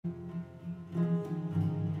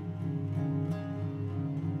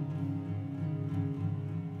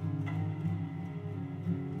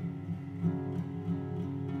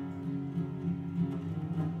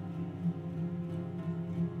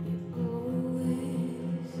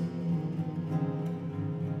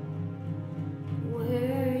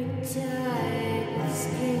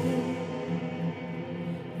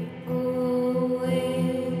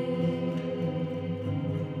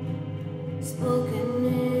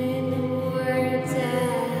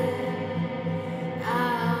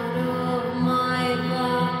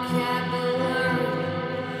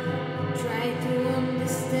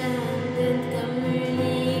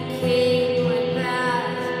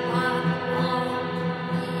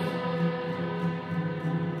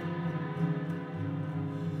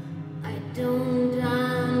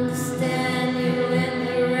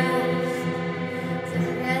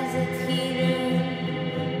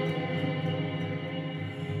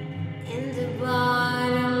In the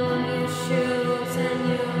bottom of your shoes and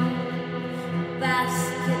your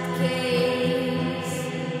basket case,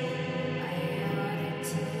 I ought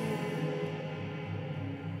to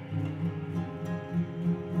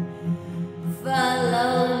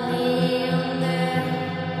follow me on the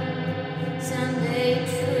Sunday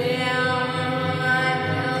trail. I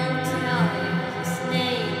will tell you the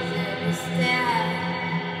snakes and the stab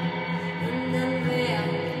in the veil.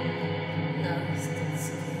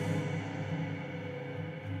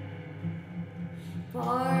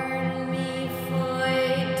 Pardon me for I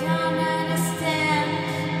don't understand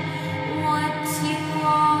what you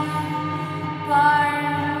are.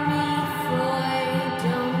 Pardon me for I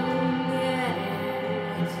don't get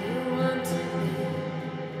what you want to be.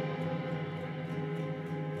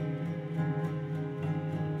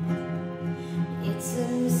 It's a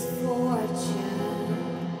misfortune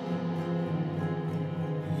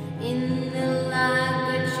in the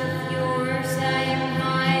language of yours. I am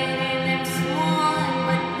hiding. I'm small,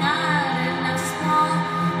 but not enough small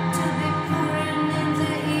to be pouring in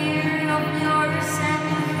the ear of yours, and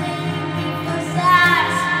you hate me for that.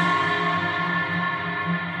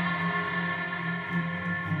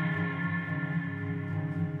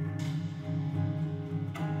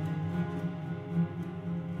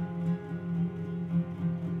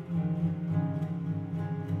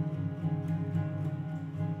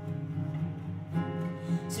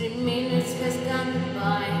 Three minutes has gone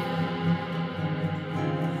by,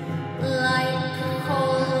 like a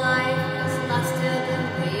whole life has lasted a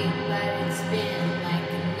week, but it's been like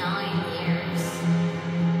 9 years,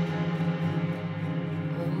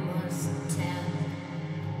 almost 10.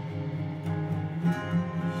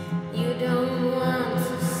 You don't want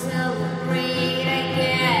to celebrate, I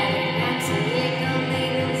get it. I'm sick of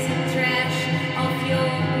leaving some trash off your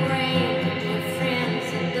brain. But your friends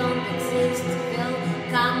that don't exist will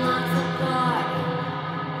come out for party.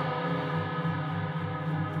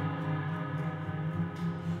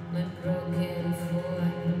 My broken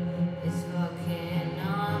foot is walking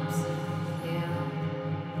up the hill.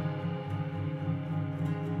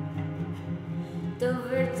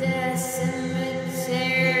 Over the cement